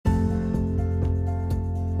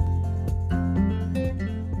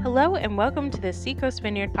Hello and welcome to the Seacoast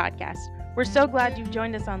Vineyard podcast. We're so glad you've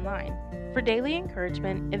joined us online. For daily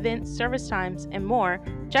encouragement, events, service times, and more,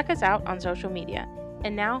 check us out on social media.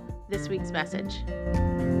 And now, this week's message.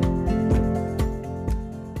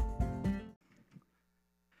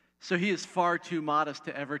 So he is far too modest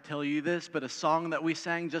to ever tell you this, but a song that we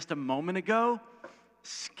sang just a moment ago,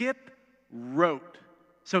 Skip wrote.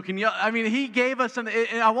 So he gave us something,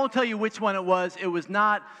 and I won't tell you which one it was. It was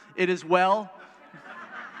not, It Is Well.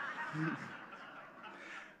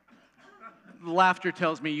 The laughter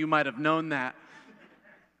tells me you might have known that.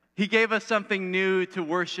 He gave us something new to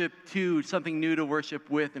worship to, something new to worship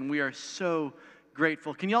with, and we are so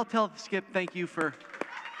grateful. Can y'all tell Skip thank you for...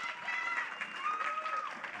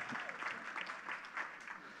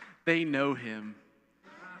 They know him.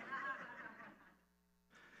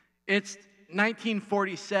 It's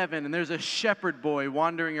 1947, and there's a shepherd boy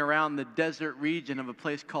wandering around the desert region of a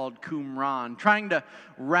place called Qumran, trying to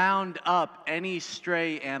round up any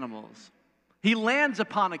stray animals. He lands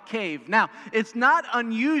upon a cave. Now, it's not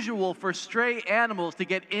unusual for stray animals to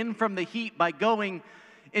get in from the heat by going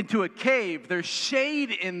into a cave. There's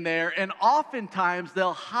shade in there, and oftentimes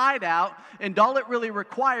they'll hide out, and all it really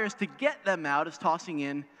requires to get them out is tossing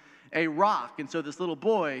in a rock. And so this little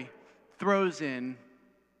boy throws in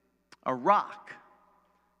a rock.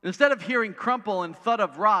 Instead of hearing crumple and thud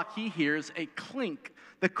of rock, he hears a clink,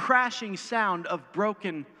 the crashing sound of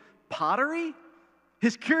broken pottery.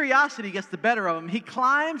 His curiosity gets the better of him. He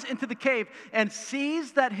climbs into the cave and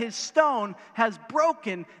sees that his stone has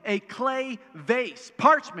broken a clay vase,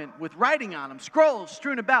 parchment with writing on them, scrolls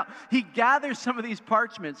strewn about. He gathers some of these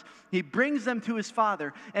parchments. He brings them to his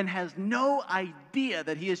father and has no idea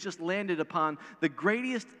that he has just landed upon the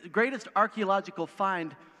greatest archaeological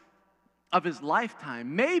find of his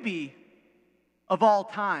lifetime, maybe of all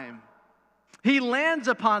time. He lands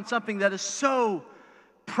upon something that is so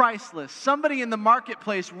priceless. Somebody in the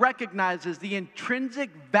marketplace recognizes the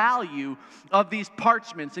intrinsic value of these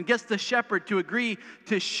parchments and gets the shepherd to agree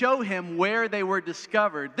to show him where they were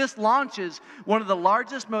discovered. This launches one of the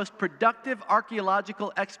largest, most productive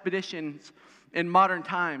archaeological expeditions in modern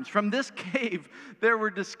times. From this cave, there were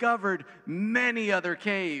discovered many other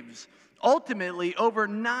caves. Ultimately, over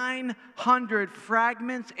 900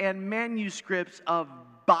 fragments and manuscripts of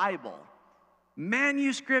Bible.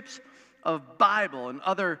 Manuscripts of Bible and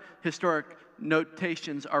other historic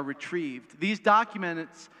notations are retrieved. These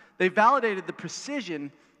documents, they validated the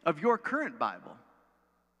precision of your current Bible.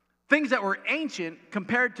 Things that were ancient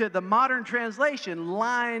compared to the modern translation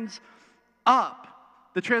lines up.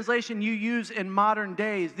 The translation you use in modern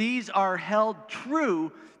days, these are held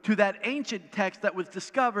true to that ancient text that was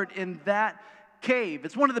discovered in that cave.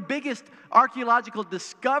 It's one of the biggest archaeological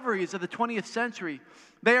discoveries of the 20th century.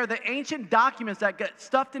 They are the ancient documents that get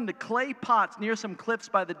stuffed into clay pots near some cliffs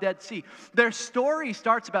by the Dead Sea. Their story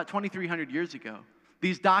starts about 2,300 years ago.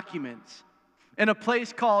 These documents in a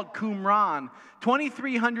place called Qumran,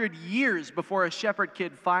 2,300 years before a shepherd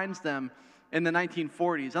kid finds them in the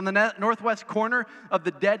 1940s. On the northwest corner of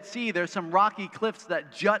the Dead Sea, there's some rocky cliffs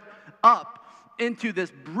that jut up into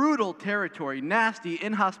this brutal territory, nasty,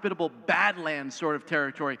 inhospitable, badlands sort of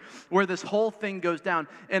territory, where this whole thing goes down,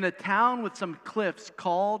 in a town with some cliffs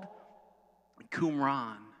called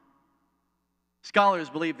Qumran. Scholars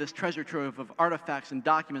believe this treasure trove of artifacts and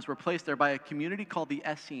documents were placed there by a community called the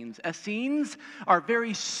Essenes. Essenes are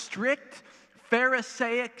very strict,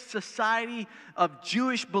 Pharisaic society of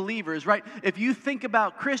Jewish believers, right? If you think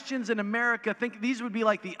about Christians in America, think these would be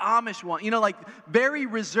like the Amish one, like very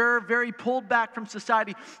reserved, very pulled back from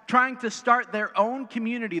society, trying to start their own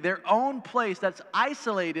community, their own place that's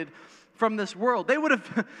isolated from this world. They would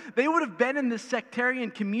have been in this sectarian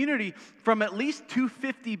community from at least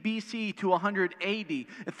 250 BC to 100 AD.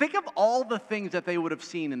 And think of all the things that they would have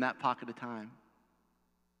seen in that pocket of time.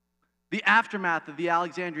 The aftermath of the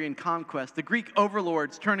Alexandrian conquest, the Greek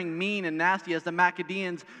overlords turning mean and nasty as the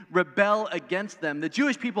Maccabees rebel against them. The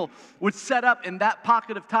Jewish people would set up in that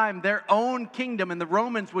pocket of time their own kingdom, and the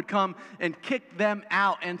Romans would come and kick them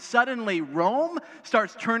out. And suddenly Rome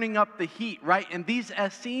starts turning up the heat, right? And these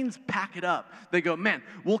Essenes pack it up. They go, man,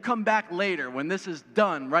 we'll come back later when this is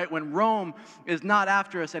done, right? When Rome is not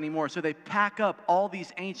after us anymore. So they pack up all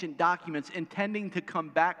these ancient documents intending to come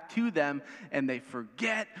back to them, and they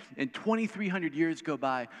forget, and 2,300 years go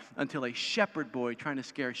by until a shepherd boy trying to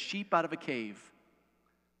scare sheep out of a cave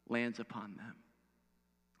lands upon them.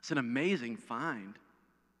 It's an amazing find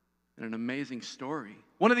and an amazing story.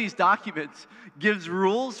 One of these documents gives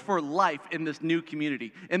rules for life in this new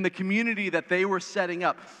community, in the community that they were setting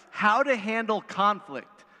up, how to handle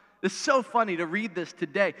conflict, It's so funny to read this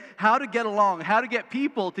today. How to get along, how to get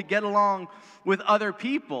people to get along with other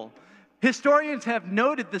people. Historians have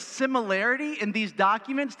noted the similarity in these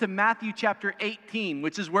documents to Matthew chapter 18,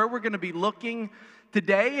 which is where we're going to be looking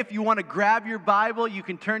today. If you want to grab your Bible, you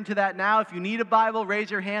can turn to that now. If you need a Bible, raise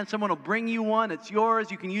your hand. Someone will bring you one. It's yours.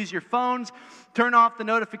 You can use your phones. Turn off the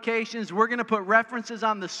notifications. We're going to put references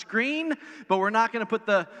on the screen, but we're not going to put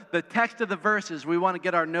the text of the verses. We want to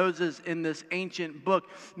get our noses in this ancient book.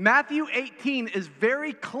 Matthew 18 is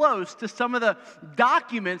very close to some of the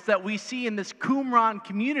documents that we see in this Qumran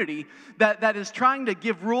community that is trying to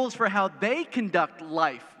give rules for how they conduct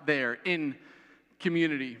life there in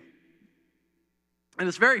community. And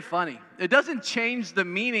it's very funny. It doesn't change the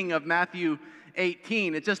meaning of Matthew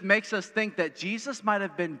 18. It just makes us think that Jesus might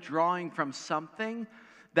have been drawing from something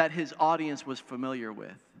that his audience was familiar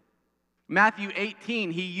with. Matthew 18,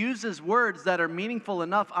 he uses words that are meaningful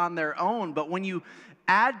enough on their own, but when you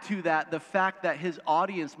add to that the fact that his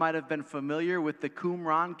audience might have been familiar with the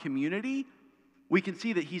Qumran community, we can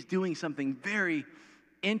see that he's doing something very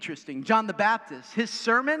interesting. John the Baptist, his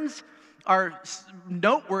sermons are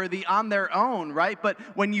noteworthy on their own, right? But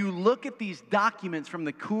when you look at these documents from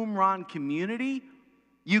the Qumran community,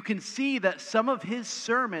 you can see that some of his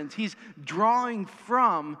sermons, he's drawing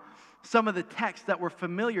from some of the texts that were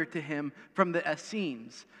familiar to him from the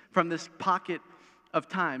Essenes, from this pocket of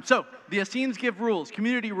time. So, the Essenes give rules,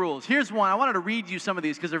 community rules. Here's one. I wanted to read you some of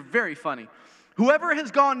these because they're very funny. Whoever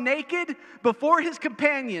has gone naked before his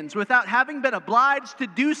companions without having been obliged to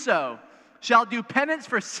do so shall do penance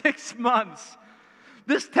for 6 months.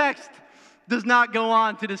 This text does not go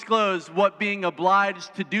on to disclose what being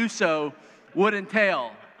obliged to do so would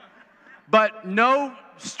entail. But no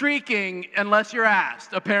streaking unless you're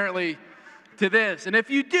asked, apparently, to this. And if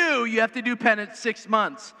you do, you have to do penance 6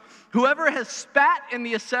 months. Whoever has spat in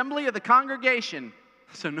the assembly of the congregation,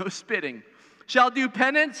 so no spitting, shall do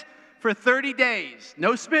penance for 30 days.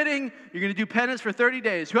 No spitting, you're going to do penance for 30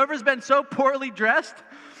 days. Whoever's been so poorly dressed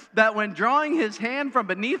that when drawing his hand from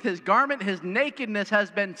beneath his garment, his nakedness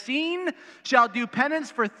has been seen, shall do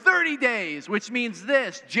penance for 30 days, which means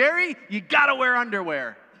this: Jerry, you gotta wear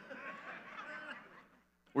underwear.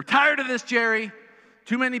 We're tired of this, Jerry.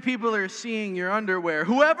 Too many people are seeing your underwear.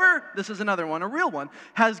 Whoever, this is another one, a real one,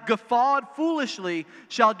 has guffawed foolishly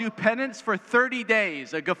shall do penance for 30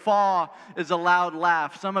 days. A guffaw is a loud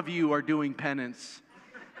laugh. Some of you are doing penance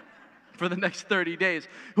for the next 30 days.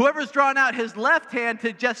 Whoever's drawn out his left hand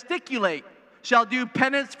to gesticulate shall do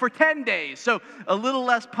penance for 10 days. So a little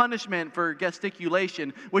less punishment for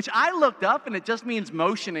gesticulation, which I looked up and it just means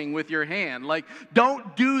motioning with your hand. Like,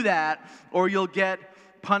 don't do that or you'll get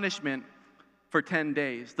punishment for 10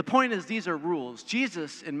 days. The point is, these are rules.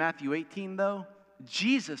 Jesus, in Matthew 18, though,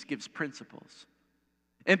 Jesus gives principles.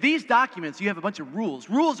 In these documents, you have a bunch of rules.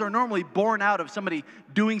 Rules are normally born out of somebody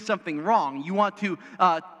doing something wrong. You want to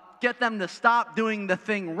get them to stop doing the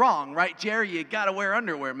thing wrong, right? Jerry, you gotta wear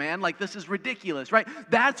underwear, man. Like, this is ridiculous, right?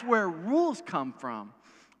 That's where rules come from.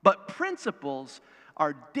 But principles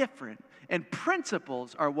are different. And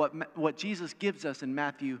principles are what Jesus gives us in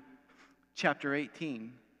Matthew chapter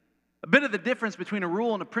 18. A bit of the difference between a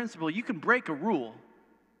rule and a principle: you can break a rule.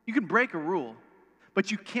 You can break a rule, but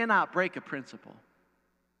you cannot break a principle.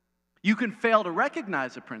 You can fail to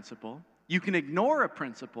recognize a principle. You can ignore a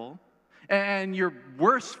principle, and you're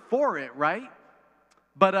worse for it, right?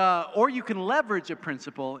 But or you can leverage a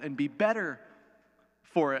principle and be better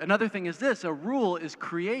for it. Another thing is this: a rule is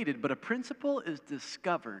created, but a principle is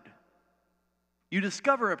discovered. You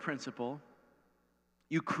discover a principle,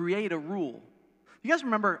 you create a rule. You guys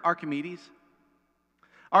remember Archimedes?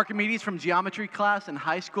 Archimedes from geometry class in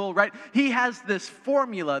high school, right? He has this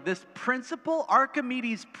formula, this principle,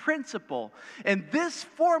 Archimedes' principle. And this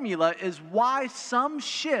formula is why some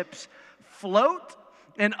ships float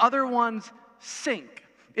and other ones sink.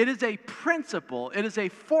 It is a principle, it is a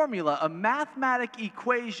formula, a mathematic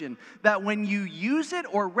equation that when you use it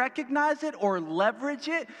or recognize it or leverage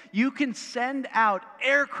it, you can send out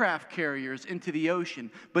aircraft carriers into the ocean.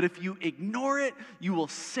 But if you ignore it, you will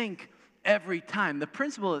sink every time. The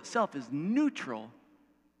principle itself is neutral.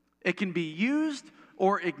 It can be used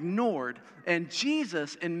or ignored. And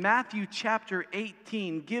Jesus in Matthew chapter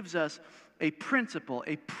 18 gives us a principle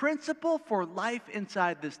for life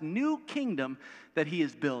inside this new kingdom that he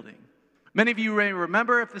is building. Many of you may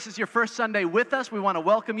remember, if this is your first Sunday with us, we want to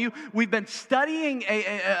welcome you. We've been studying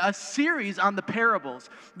a series on the parables,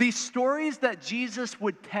 these stories that Jesus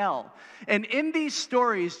would tell. And in these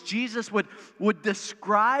stories, Jesus would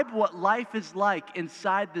describe what life is like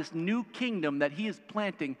inside this new kingdom that he is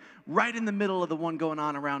planting right in the middle of the one going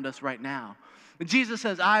on around us right now. Jesus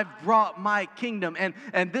says, I've brought my kingdom.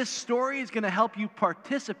 And this story is going to help you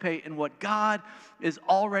participate in what God is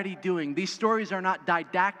already doing. These stories are not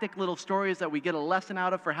didactic little stories that we get a lesson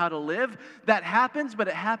out of for how to live. That happens, but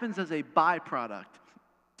it happens as a byproduct.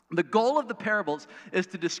 The goal of the parables is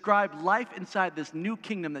to describe life inside this new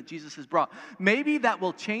kingdom that Jesus has brought. Maybe that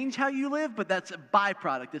will change how you live, but that's a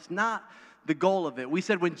byproduct. It's not the goal of it. We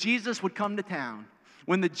said when Jesus would come to town,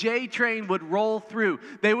 when the J train would roll through,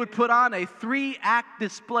 they would put on a 3-act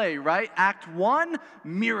display, right? Act 1,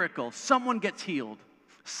 miracle. Someone gets healed.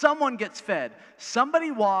 Someone gets fed. Somebody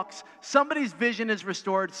walks. Somebody's vision is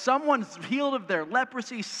restored. Someone's healed of their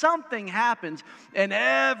leprosy. Something happens, and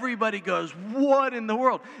everybody goes, what in the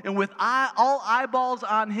world? And with all eyeballs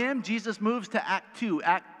on him, Jesus moves to Act 2.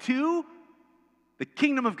 Act 2, the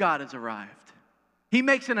kingdom of God has arrived. He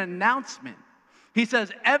makes an announcement. He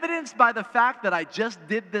says, evidenced by the fact that I just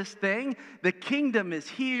did this thing, the kingdom is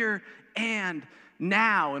here and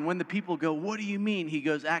now. And when the people go, what do you mean? He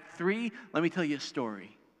goes, Act 3, let me tell you a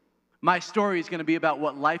story. My story is going to be about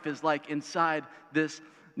what life is like inside this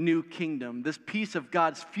new kingdom, this piece of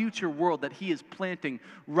God's future world that he is planting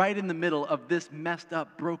right in the middle of this messed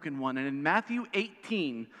up, broken one. And in Matthew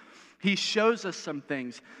 18, he shows us some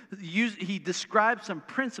things. He describes some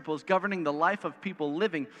principles governing the life of people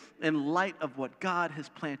living in light of what God has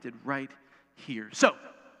planted right here. So,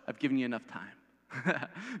 I've given you enough time.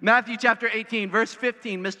 Matthew chapter 18, verse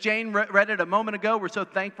 15. Miss Jane read it a moment ago. We're so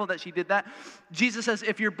thankful that she did that. Jesus says,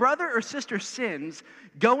 if your brother or sister sins,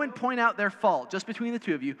 go and point out their fault, just between the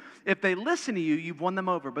two of you. If they listen to you, you've won them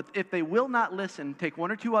over. But if they will not listen, take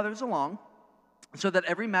 1 or 2 others along, so that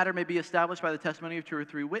every matter may be established by the testimony of 2 or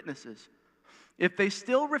 3 witnesses. If they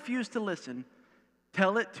still refuse to listen,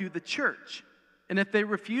 tell it to the church. And if they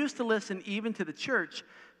refuse to listen even to the church,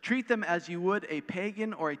 treat them as you would a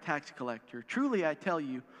pagan or a tax collector. Truly, I tell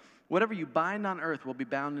you, whatever you bind on earth will be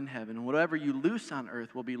bound in heaven, and whatever you loose on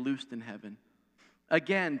earth will be loosed in heaven.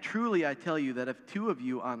 Again, truly, I tell you that if 2 of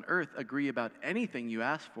you on earth agree about anything you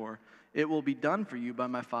ask for, it will be done for you by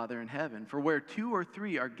my Father in heaven. For where 2 or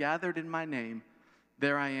 3 are gathered in my name,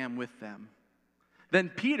 there I am with them. Then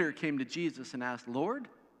Peter came to Jesus and asked, Lord,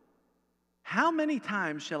 how many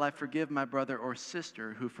times shall I forgive my brother or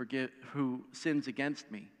sister who sins against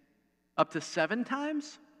me? Up to 7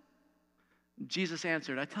 times? Jesus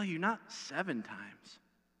answered, I tell you, not 7 times,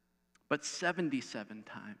 but 77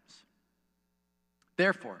 times.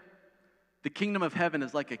 Therefore, the kingdom of heaven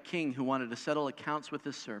is like a king who wanted to settle accounts with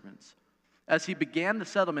his servants. As he began the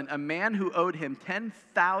settlement, a man who owed him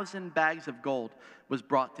 10,000 bags of gold was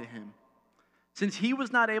brought to him. Since he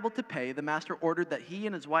was not able to pay, the master ordered that he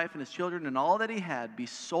and his wife and his children and all that he had be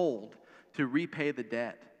sold to repay the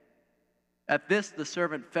debt. At this, the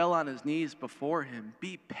servant fell on his knees before him.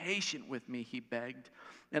 Be patient with me, he begged,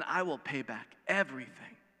 and I will pay back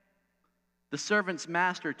everything. The servant's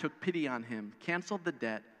master took pity on him, canceled the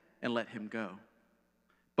debt, and let him go.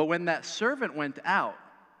 But when that servant went out,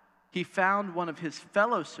 he found one of his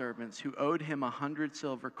fellow servants who owed him 100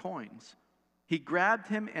 silver coins. He grabbed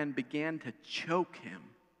him and began to choke him.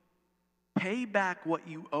 Pay back what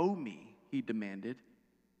you owe me, he demanded.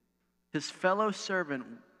 His fellow servant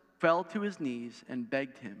fell to his knees and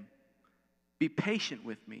begged him, be patient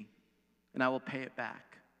with me, and I will pay it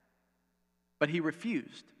back. But he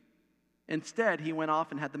refused. Instead, he went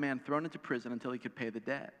off and had the man thrown into prison until he could pay the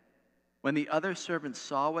debt. When the other servants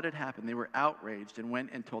saw what had happened, they were outraged and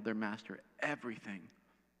went and told their master everything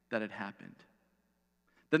that had happened.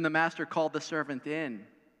 Then the master called the servant in.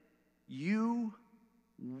 You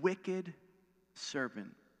wicked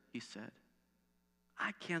servant, he said.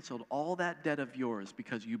 I canceled all that debt of yours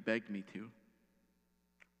because you begged me to.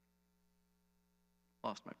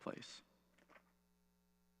 Lost my place.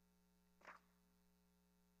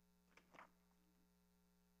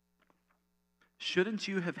 Shouldn't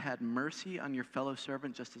you have had mercy on your fellow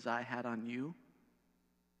servant just as I had on you?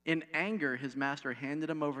 In anger, his master handed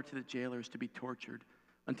him over to the jailers to be tortured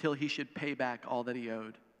until he should pay back all that he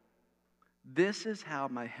owed. This is how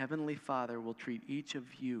my heavenly Father will treat each of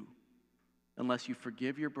you unless you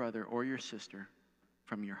forgive your brother or your sister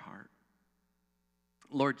from your heart.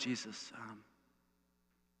 Lord Jesus,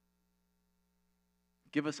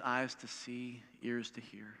 give us eyes to see, ears to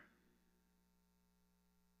hear.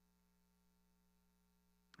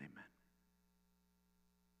 Amen.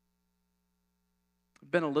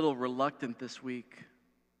 I've been a little reluctant this week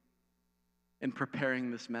in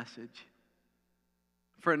preparing this message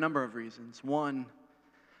for a number of reasons. One,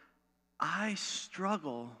 I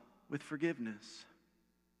struggle with forgiveness.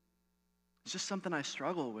 It's just something I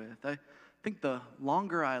struggle with. think the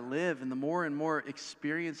longer I live and the more and more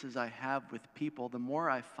experiences I have with people, the more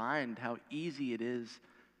I find how easy it is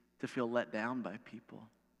to feel let down by people.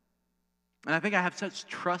 And I think I have such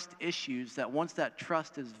trust issues that once that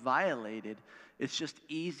trust is violated, it's just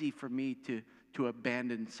easy for me to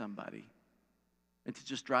abandon somebody and to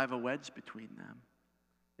just drive a wedge between them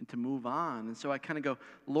and to move on. And so I kind of go,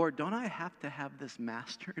 Lord, don't I have to have this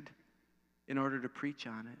mastered in order to preach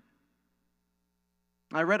on it?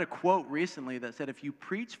 I read a quote recently that said, if you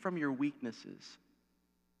preach from your weaknesses,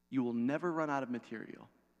 you will never run out of material.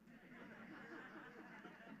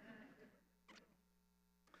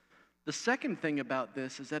 The second thing about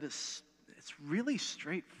this is that it's really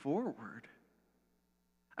straightforward.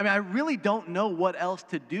 I mean, I really don't know what else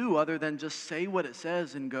to do other than just say what it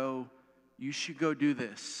says and go, you should go do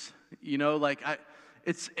this. You know, like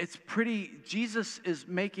it's pretty, Jesus is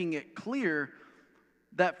making it clear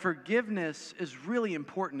that forgiveness is really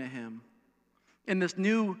important to him. In this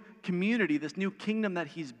new community, this new kingdom that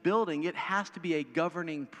he's building, it has to be a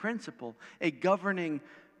governing principle, a governing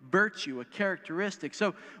virtue, a characteristic.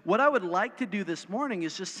 So what I would like to do this morning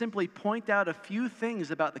is just simply point out a few things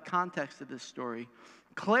about the context of this story,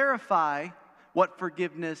 clarify what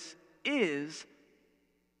forgiveness is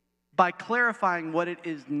by clarifying what it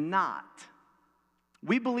is not.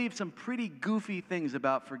 We believe some pretty goofy things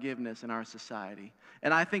about forgiveness in our society,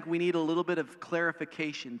 and I think we need a little bit of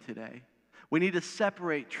clarification today. We need to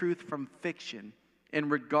separate truth from fiction in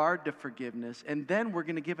regard to forgiveness, and then we're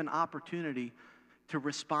going to give an opportunity to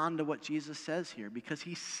respond to what Jesus says here, because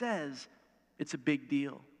he says it's a big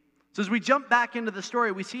deal. So as we jump back into the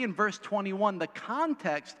story, we see in verse 21, the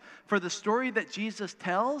context for the story that Jesus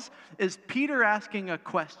tells is Peter asking a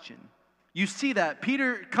question. You see that.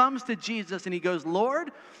 Peter comes to Jesus and he goes,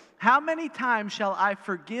 Lord, how many times shall I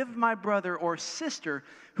forgive my brother or sister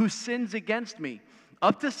who sins against me?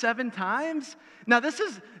 Up to 7 times? Now this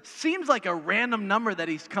seems like a random number that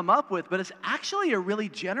he's come up with, but it's actually a really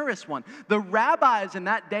generous one. The rabbis in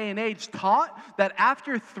that day and age taught that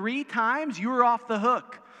after 3 times, you were off the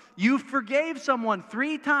hook. You forgave someone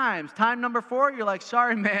 3 times. Time number 4, you're like,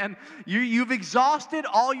 sorry, man, you've exhausted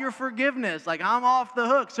all your forgiveness. Like, I'm off the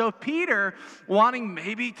hook. So Peter, wanting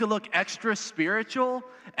maybe to look extra spiritual,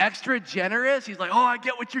 extra generous, he's like, oh, I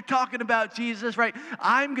get what you're talking about, Jesus, right?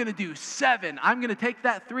 I'm going to do 7. I'm going to take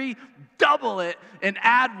that 3, double it, and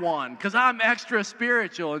add 1 because I'm extra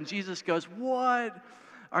spiritual. And Jesus goes, what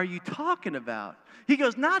are you talking about? He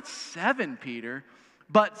goes, not 7, Peter,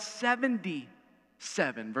 but 70.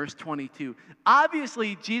 7, verse 22.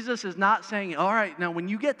 Obviously, Jesus is not saying, all right, now when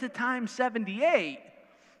you get to time 78,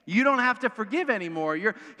 you don't have to forgive anymore.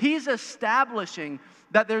 He's establishing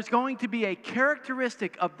that there's going to be a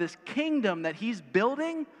characteristic of this kingdom that he's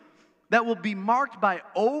building that will be marked by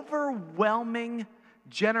overwhelming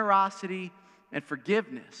generosity and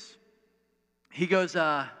forgiveness. He goes,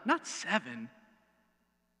 not 7,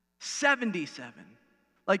 77.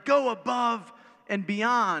 Like, go above and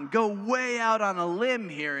beyond, go way out on a limb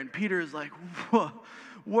here. And Peter's like,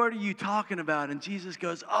 what are you talking about? And Jesus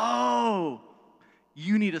goes, oh,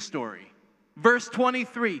 you need a story. Verse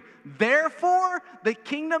 23, therefore the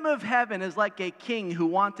kingdom of heaven is like a king who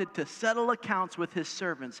wanted to settle accounts with his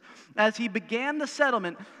servants. As he began the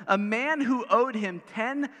settlement, a man who owed him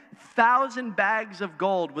 10,000 bags of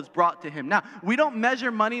gold was brought to him. Now, we don't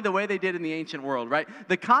measure money the way they did in the ancient world, right?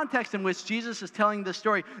 The context in which Jesus is telling this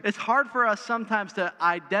story, it's hard for us sometimes to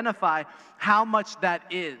identify how much that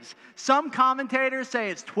is. Some commentators say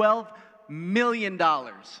it's $12 million.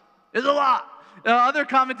 It's a lot. Other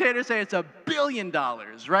commentators say it's $1 billion,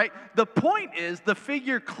 right? The point is, the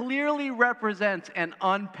figure clearly represents an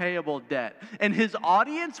unpayable debt. And his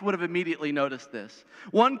audience would have immediately noticed this.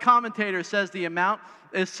 One commentator says the amount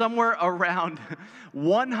is somewhere around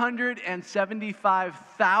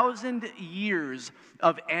 175,000 years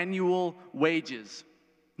of annual wages.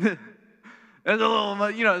 There's a little,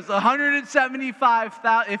 it's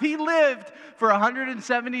 175,000. If he lived for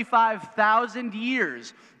 175,000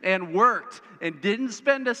 years and worked and didn't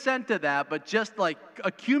spend a cent of that, but just like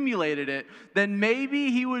accumulated it, then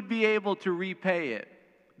maybe he would be able to repay it.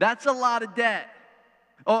 That's a lot of debt.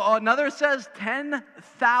 Oh, another says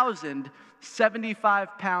 10,000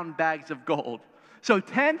 75-pound bags of gold. So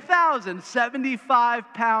 10,000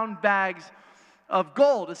 75-pound bags of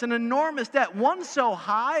gold. It's an enormous debt, one so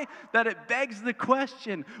high that it begs the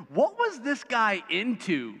question, what was this guy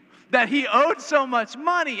into that he owed so much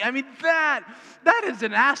money. I mean, that is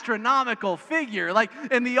an astronomical figure. Like,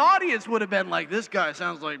 and the audience would have been like, this guy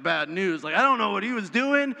sounds like bad news. Like, I don't know what he was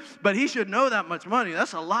doing, but he should know that much money.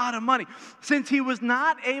 That's a lot of money. Since he was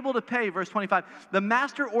not able to pay, verse 25, the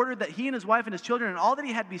master ordered that he and his wife and his children and all that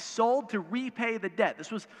he had be sold to repay the debt.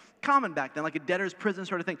 This was common back then, like a debtor's prison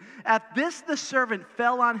sort of thing. At this, the servant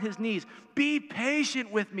fell on his knees. Be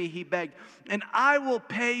patient with me, he begged, and I will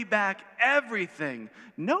pay back everything.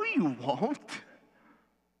 No, you won't.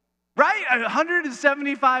 Right?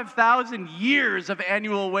 175,000 years of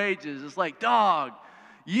annual wages. It's like, dog,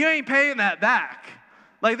 you ain't paying that back.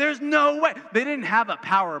 Like, there's no way. They didn't have a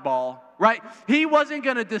Powerball, right? He wasn't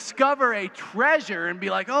going to discover a treasure and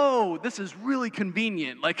be like, oh, this is really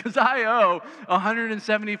convenient, like, because I owe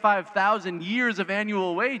 175,000 years of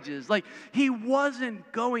annual wages. Like, he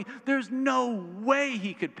wasn't going, there's no way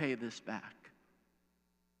he could pay this back.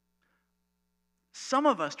 Some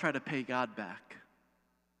of us try to pay God back.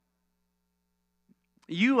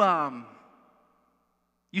 You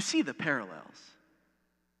see the parallels.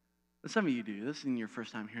 Some of you do. This isn't your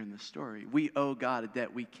first time hearing this story. We owe God a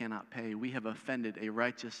debt we cannot pay. We have offended a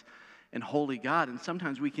righteous and holy God. And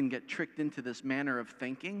sometimes we can get tricked into this manner of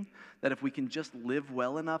thinking that if we can just live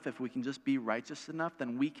well enough, if we can just be righteous enough,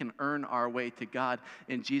 then we can earn our way to God.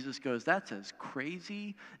 And Jesus goes, that's as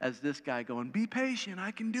crazy as this guy going, be patient, I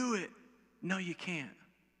can do it. No, you can't.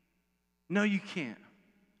 No, you can't.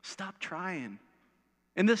 Stop trying.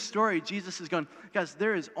 In this story, Jesus is going, guys,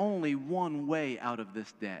 there is only one way out of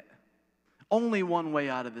this debt. Only one way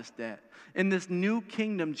out of this debt. In this new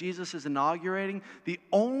kingdom Jesus is inaugurating, the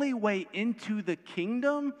only way into the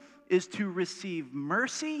kingdom is to receive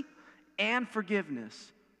mercy and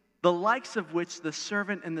forgiveness, the likes of which the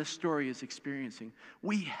servant in this story is experiencing.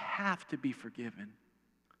 We have to be forgiven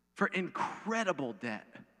for incredible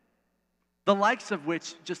debt, the likes of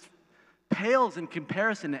which just pales in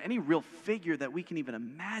comparison to any real figure that we can even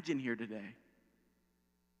imagine here today.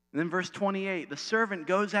 And then verse 28, the servant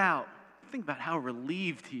goes out. Think about how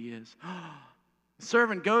relieved he is. The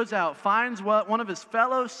servant goes out, finds one of his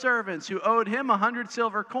fellow servants who owed him 100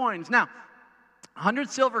 silver coins. Now, 100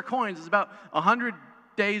 silver coins is about 100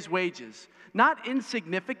 days' wages. Not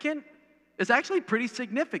insignificant. It's actually pretty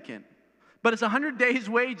significant. But it's 100 days'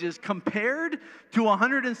 wages compared to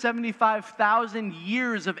 175,000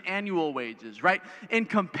 years of annual wages, right? In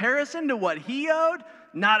comparison to what he owed,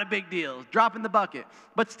 not a big deal. Drop in the bucket.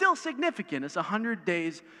 But still significant. It's 100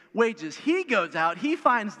 days' wages. He goes out. He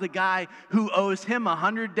finds the guy who owes him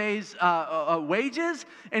 100 days' wages.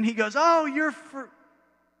 And he goes, oh, you're for...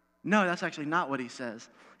 No, that's actually not what he says.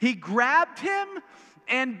 He grabbed him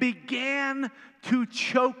and began to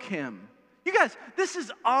choke him. You guys, this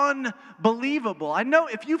is unbelievable. I know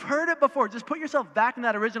if you've heard it before, just put yourself back in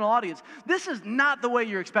that original audience. This is not the way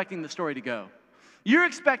you're expecting the story to go. You're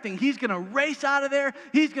expecting he's going to race out of there.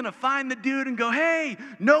 He's going to find the dude and go, hey,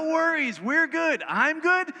 no worries, we're good. I'm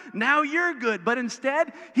good, now you're good. But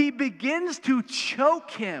instead, he begins to choke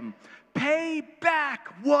him. Pay back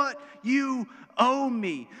what you owe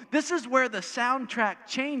me. This is where the soundtrack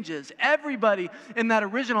changes. Everybody in that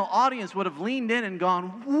original audience would have leaned in and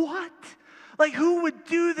gone, what? Like, who would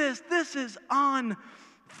do this? This is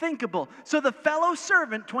unthinkable. So the fellow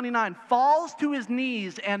servant, 29, falls to his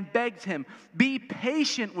knees and begs him, be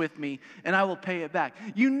patient with me and I will pay it back.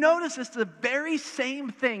 You notice it's the very same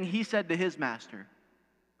thing he said to his master.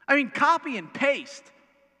 I mean, copy and paste.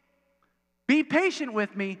 Be patient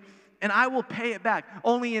with me and I will pay it back.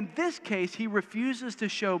 Only in this case, he refuses to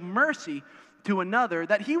show mercy to another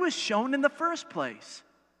that he was shown in the first place.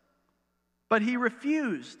 But he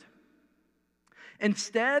refused.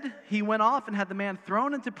 Instead, he went off and had the man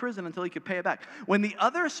thrown into prison until he could pay it back. When the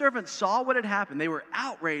other servants saw what had happened, they were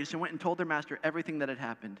outraged and went and told their master everything that had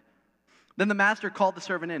happened. Then the master called the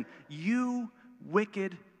servant in. You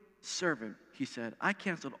wicked servant, he said, I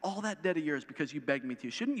canceled all that debt of yours because you begged me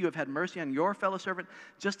to. Shouldn't you have had mercy on your fellow servant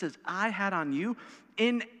just as I had on you?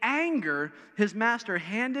 In anger, his master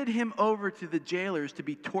handed him over to the jailers to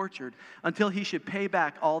be tortured until he should pay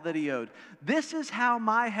back all that he owed. This is how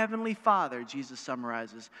my heavenly Father, Jesus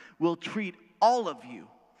summarizes, will treat all of you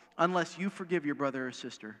unless you forgive your brother or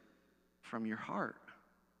sister from your heart.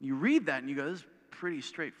 You read that and you go, this is pretty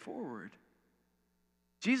straightforward.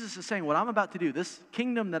 Jesus is saying, what I'm about to do, this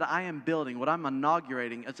kingdom that I am building, what I'm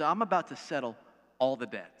inaugurating, is I'm about to settle all the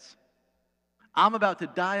debts. I'm about to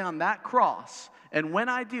die on that cross, and when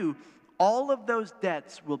I do, all of those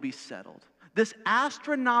debts will be settled. This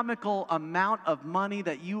astronomical amount of money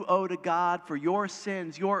that you owe to God for your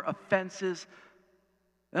sins, your offenses,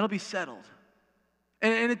 that'll be settled.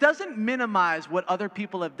 And it doesn't minimize what other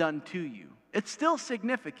people have done to you. It's still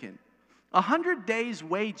significant. 100 days'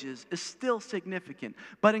 wages is still significant.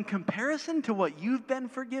 But in comparison to what you've been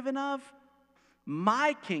forgiven of,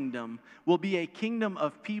 my kingdom will be a kingdom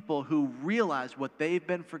of people who realize what they've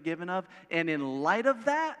been forgiven of. And in light of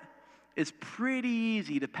that, it's pretty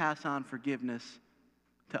easy to pass on forgiveness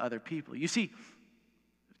to other people. You see,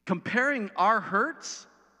 comparing our hurts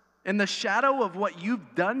in the shadow of what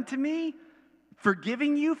you've done to me,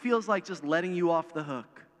 forgiving you feels like just letting you off the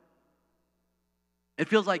hook. It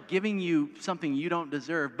feels like giving you something you don't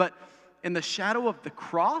deserve. But in the shadow of the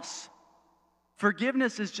cross,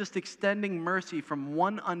 forgiveness is just extending mercy from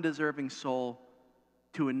one undeserving soul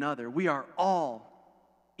to another. We are all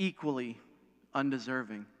equally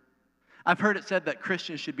undeserving. I've heard it said that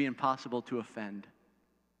Christians should be impossible to offend,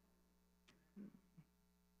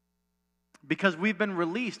 because we've been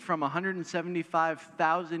released from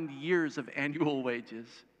 175,000 years of annual wages.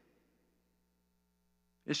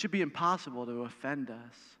 It should be impossible to offend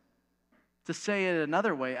us. To say it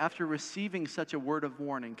another way, after receiving such a word of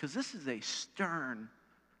warning, because this is a stern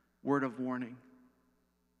word of warning,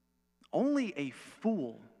 only a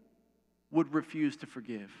fool would refuse to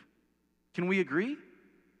forgive. Can we agree?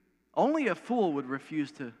 Only a fool would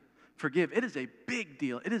refuse to forgive. It is a big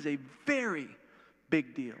deal. It is a very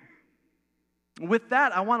big deal. With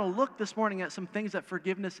that, I want to look this morning at some things that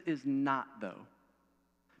forgiveness is not, though.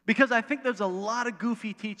 Because I think there's a lot of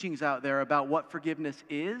goofy teachings out there about what forgiveness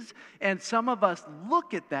is, and some of us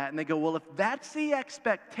look at that and they go, well, if that's the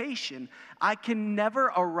expectation, I can never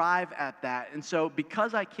arrive at that. And so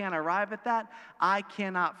because I can't arrive at that, I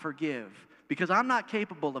cannot forgive, because I'm not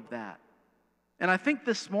capable of that. And I think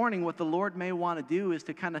this morning what the Lord may want to do is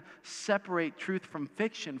to kind of separate truth from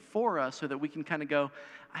fiction for us so that we can kind of go,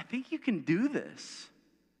 I think you can do this.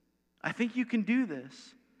 I think you can do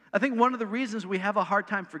this. I think one of the reasons we have a hard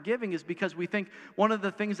time forgiving is because we think one of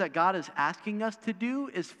the things that God is asking us to do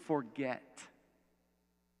is forget.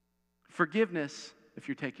 Forgiveness, if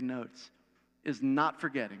you're taking notes, is not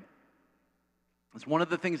forgetting. It's one of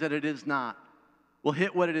the things that it is not. We'll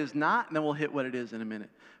hit what it is not, and then we'll hit what it is in a minute.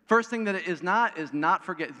 First thing that it is not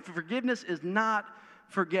forget. Forgiveness is not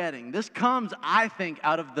forgetting. This comes, I think,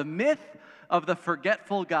 out of the myth of the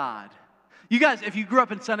forgetful God. You guys, if you grew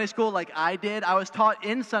up in Sunday school like I did, I was taught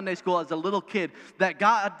in Sunday school as a little kid that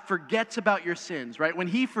God forgets about your sins, right? When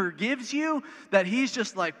He forgives you, that He's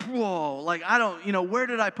just like, whoa, like I don't, where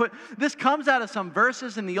did I put? This comes out of some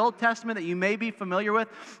verses in the Old Testament that you may be familiar with.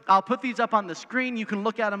 I'll put these up on the screen. You can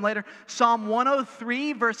look at them later. Psalm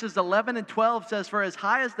 103 verses 11 and 12 says, for as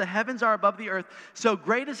high as the heavens are above the earth, so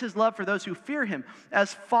great is His love for those who fear Him.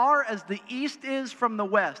 As far as the east is from the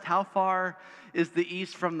west. How far is the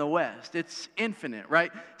east from the west? It's infinite, right?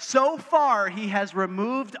 So far, He has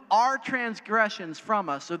removed our transgressions from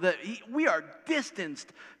us so that we are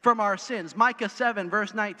distanced from our sins. Micah 7,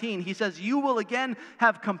 verse 19, he says, you will again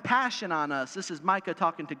have compassion on us. This is Micah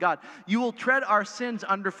talking to God. You will tread our sins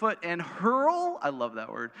underfoot and hurl, I love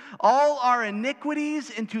that word, all our iniquities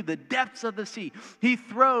into the depths of the sea. He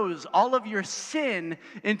throws all of your sin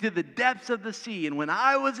into the depths of the sea. And when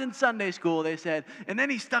I was in Sunday school, they said, and then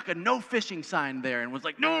He stuck a no fishing sign there and was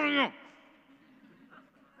like, no.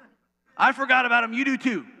 I forgot about them. You do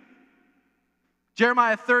too.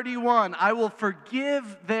 Jeremiah 31, I will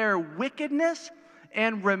forgive their wickedness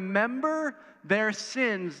and remember their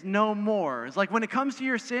sins no more. It's like when it comes to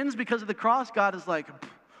your sins because of the cross, God is like,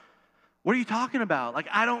 what are you talking about? Like,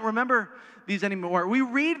 I don't remember these anymore. We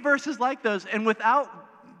read verses like those, and without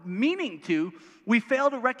meaning to, we fail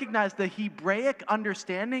to recognize the Hebraic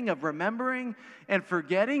understanding of remembering and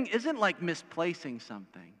forgetting isn't like misplacing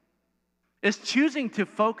something. It's choosing to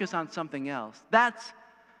focus on something else. That's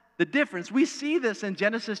the difference. We see this in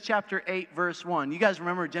Genesis chapter 8, verse 1. You guys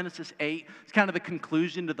remember Genesis 8? It's kind of the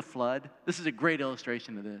conclusion to the flood. This is a great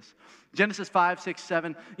illustration of this. Genesis 5, 6,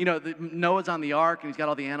 7, Noah's on the ark, and he's got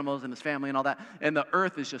all the animals and his family and all that, and the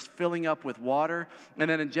earth is just filling up with water. And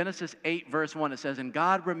then in Genesis 8, verse 1, it says, and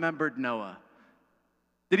God remembered Noah.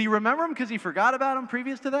 Did He remember him because He forgot about him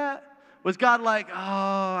previous to that? Was God like, oh,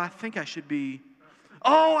 I think I should be,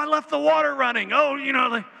 oh, I left the water running. Oh,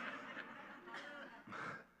 like.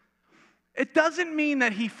 It doesn't mean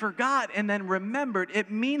that He forgot and then remembered. It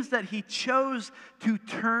means that He chose to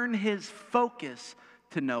turn His focus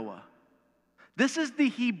to Noah. This is the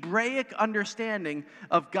Hebraic understanding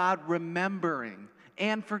of God remembering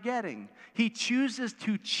and forgetting. He chooses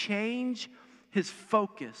to change His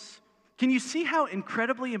focus. Can you see how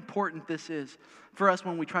incredibly important this is for us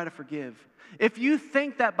when we try to forgive? If you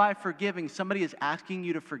think that by forgiving somebody is asking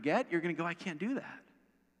you to forget, you're going to go, I can't do that.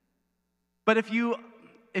 But if you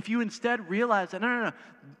instead realize that, no,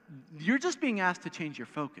 you're just being asked to change your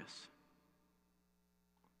focus.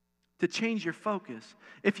 to change your focus.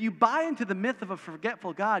 If you buy into the myth of a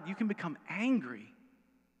forgetful God, you can become angry,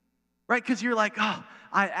 right? Because you're like, oh,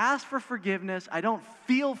 I asked for forgiveness. I don't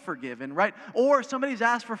feel forgiven, right? Or somebody's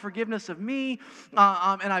asked for forgiveness of me,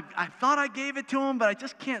 and I thought I gave it to him, but I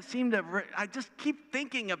just can't seem to, I just keep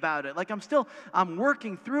thinking about it. Like I'm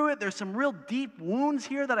working through it. There's some real deep wounds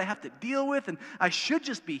here that I have to deal with, and I should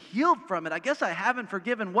just be healed from it. I guess I haven't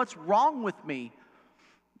forgiven. What's wrong with me?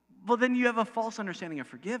 Well, then you have a false understanding of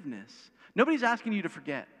forgiveness. Nobody's asking you to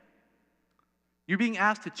forget. You're being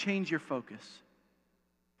asked to change your focus.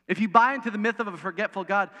 If you buy into the myth of a forgetful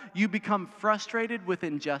God, you become frustrated with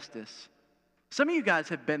injustice. Some of you guys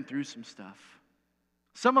have been through some stuff.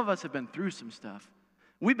 Some of us have been through some stuff.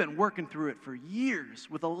 We've been working through it for years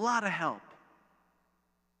with a lot of help.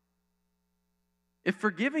 If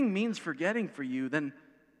forgiving means forgetting for you, then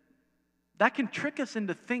that can trick us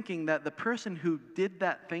into thinking that the person who did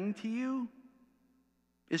that thing to you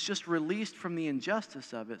is just released from the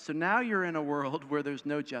injustice of it. So now you're in a world where there's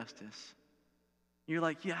no justice. You're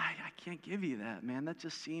like, yeah, I can't give you that, man. That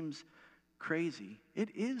just seems crazy. It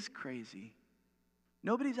is crazy.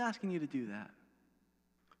 Nobody's asking you to do that.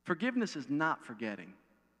 Forgiveness is not forgetting.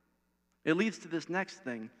 It leads to this next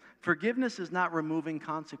thing. Forgiveness is not removing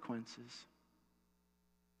consequences.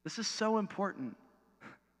 This is so important.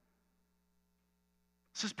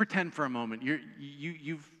 Let's just pretend for a moment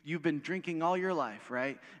you've been drinking all your life,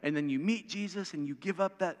 right? And then you meet Jesus and you give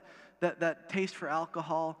up that taste for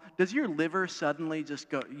alcohol. Does your liver suddenly just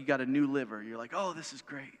go, you got a new liver? You're like, oh, this is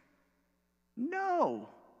great. No.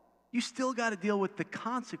 You still got to deal with the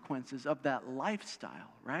consequences of that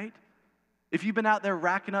lifestyle, right? If you've been out there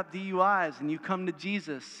racking up DUIs and you come to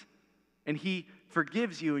Jesus and he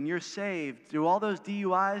forgives you and you're saved, do all those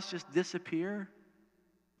DUIs just disappear?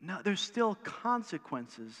 No, there's still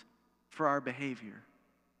consequences for our behavior.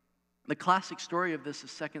 The classic story of this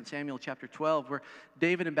is 2 Samuel chapter 12, where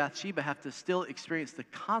David and Bathsheba have to still experience the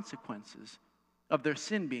consequences of their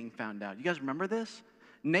sin being found out. You guys remember this?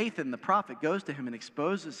 Nathan, the prophet, goes to him and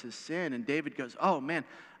exposes his sin, and David goes, oh man,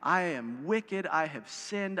 I am wicked, I have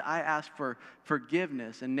sinned, I ask for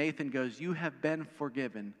forgiveness. And Nathan goes, you have been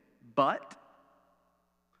forgiven, but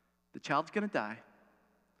the child's going to die.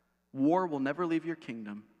 War will never leave your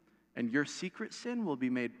kingdom, and your secret sin will be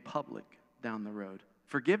made public down the road.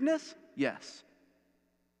 Forgiveness? Yes.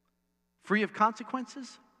 Free of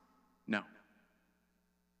consequences? No.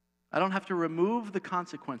 I don't have to remove the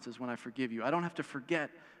consequences when I forgive you. I don't have to forget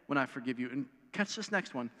when I forgive you. And catch this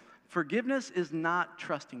next one. Forgiveness is not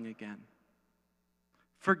trusting again.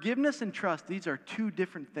 Forgiveness and trust, these are two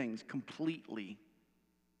different things completely.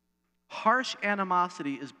 Harsh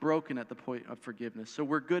animosity is broken at the point of forgiveness, so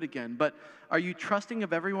we're good again. But are you trusting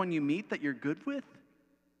of everyone you meet that you're good with?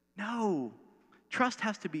 No. Trust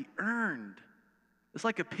has to be earned. It's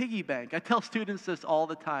like a piggy bank. I tell students this all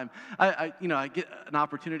the time. I get an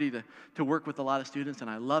opportunity to work with a lot of students, and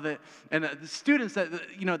I love it. And the students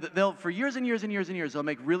they'll for years and years and years and years, they'll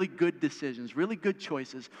make really good decisions, really good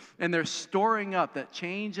choices, and they're storing up that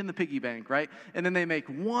change in the piggy bank, right? And then they make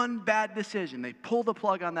one bad decision. They pull the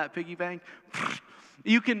plug on that piggy bank.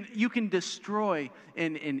 You can destroy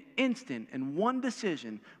in an instant, in one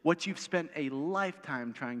decision, what you've spent a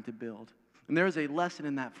lifetime trying to build. And there is a lesson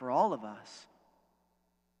in that for all of us.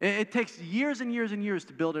 It takes years and years and years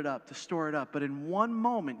to build it up, to store it up, but in one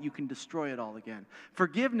moment you can destroy it all again.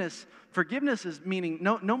 Forgiveness is meaning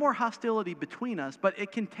no more hostility between us, but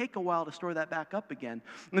it can take a while to store that back up again.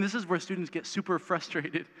 And this is where students get super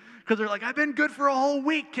frustrated because they're like, I've been good for a whole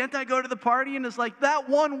week. Can't I go to the party? And it's like, that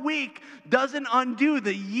 1 week doesn't undo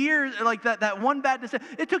the years, like that one bad decision.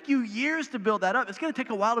 It took you years to build that up. It's going to take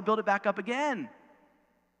a while to build it back up again.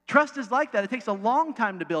 Trust is like that. It takes a long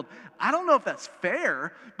time to build. I don't know if that's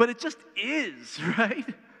fair, but it just is, right?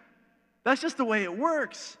 That's just the way it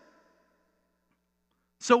works.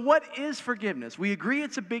 So what is forgiveness? We agree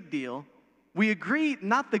it's a big deal. We agree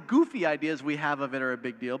not the goofy ideas we have of it are a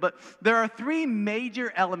big deal, but there are three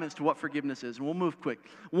major elements to what forgiveness is, and we'll move quick.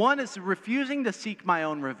 One is refusing to seek my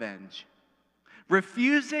own revenge.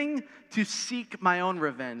 Refusing to seek my own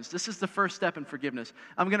revenge. This is the first step in forgiveness.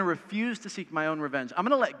 I'm going to refuse to seek my own revenge. I'm going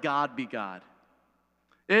to let God be God.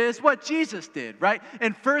 It's what Jesus did, right?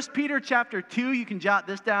 In 1 Peter chapter 2, you can jot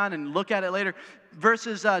this down and look at it later.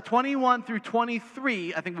 Verses 21 through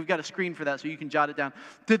 23, I think we've got a screen for that so you can jot it down.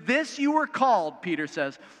 To this you were called, Peter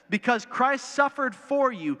says, because Christ suffered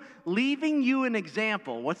for you, leaving you an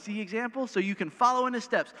example. What's the example? So you can follow in his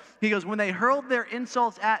steps. He goes, when they hurled their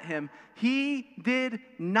insults at him, he did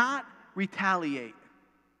not retaliate.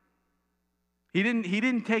 He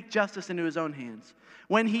didn't take justice into his own hands.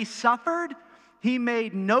 When he suffered, he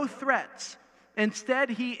made no threats. Instead,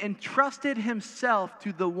 he entrusted himself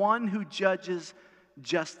to the one who judges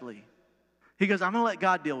justly. He goes, I'm going to let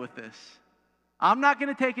God deal with this. I'm not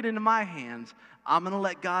going to take it into my hands. I'm going to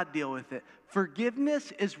let God deal with it.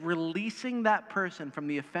 Forgiveness is releasing that person from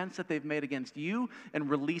the offense that they've made against you and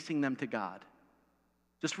releasing them to God.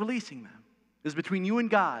 Just releasing them. It's between you and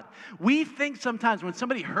God. We think sometimes when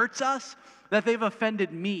somebody hurts us that they've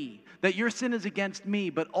offended me, that your sin is against me,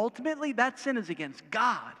 but ultimately that sin is against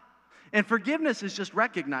God. And forgiveness is just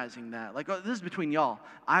recognizing that. Like, oh, this is between y'all.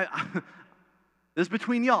 This is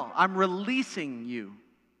between y'all. I'm releasing you.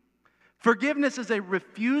 Forgiveness is a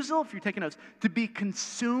refusal, if you're taking notes, to be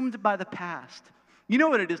consumed by the past. You know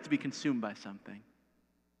what it is to be consumed by something.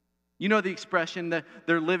 You know the expression that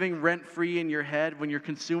they're living rent-free in your head when you're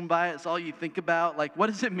consumed by it. It's all you think about. Like, what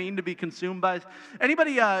does it mean to be consumed by it?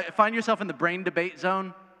 Anybody find yourself in the brain debate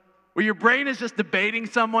zone? Where your brain is just debating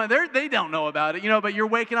someone. They don't know about it, but you're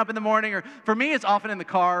waking up in the morning, or for me, it's often in the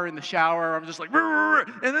car or in the shower. I'm just like, and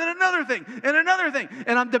then another thing, and another thing.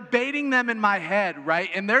 And I'm debating them in my head, right?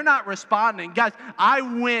 And they're not responding. Guys, I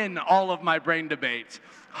win all of my brain debates.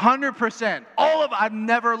 100%. I've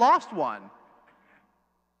never lost one.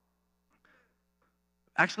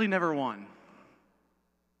 Actually, never won.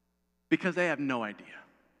 Because they have no idea.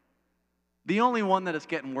 The only one that is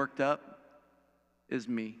getting worked up is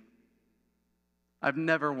me. I've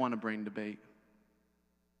never won a brain debate.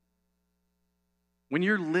 When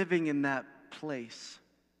you're living in that place,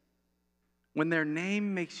 when their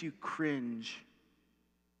name makes you cringe,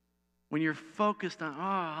 when you're focused on,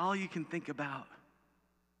 all you can think about,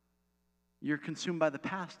 you're consumed by the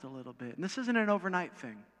past a little bit. And this isn't an overnight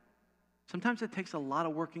thing. Sometimes it takes a lot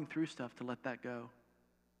of working through stuff to let that go.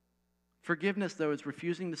 Forgiveness, though, is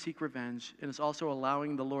refusing to seek revenge, and it's also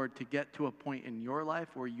allowing the Lord to get to a point in your life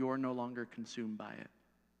where you're no longer consumed by it.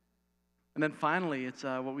 And then finally, it's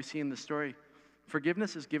what we see in the story.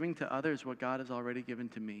 Forgiveness is giving to others what God has already given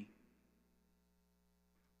to me.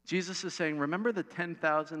 Jesus is saying, remember the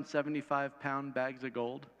 10,075-pound bags of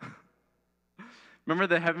gold? Remember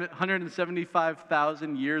the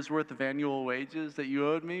 175,000 years worth of annual wages that you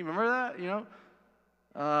owed me? Remember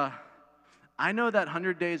that, I know that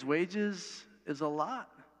 100 days' wages is a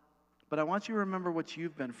lot, but I want you to remember what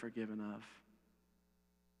you've been forgiven of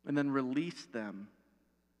and then release them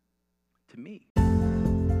to me.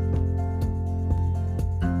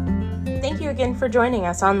 Thank you again for joining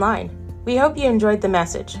us online. We hope you enjoyed the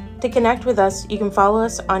message. To connect with us, you can follow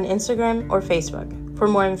us on Instagram or Facebook. For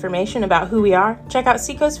more information about who we are, check out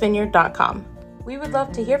seacoastvineyard.com. We would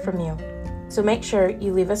love to hear from you, so make sure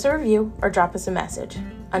you leave us a review or drop us a message.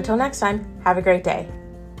 Until next time, have a great day.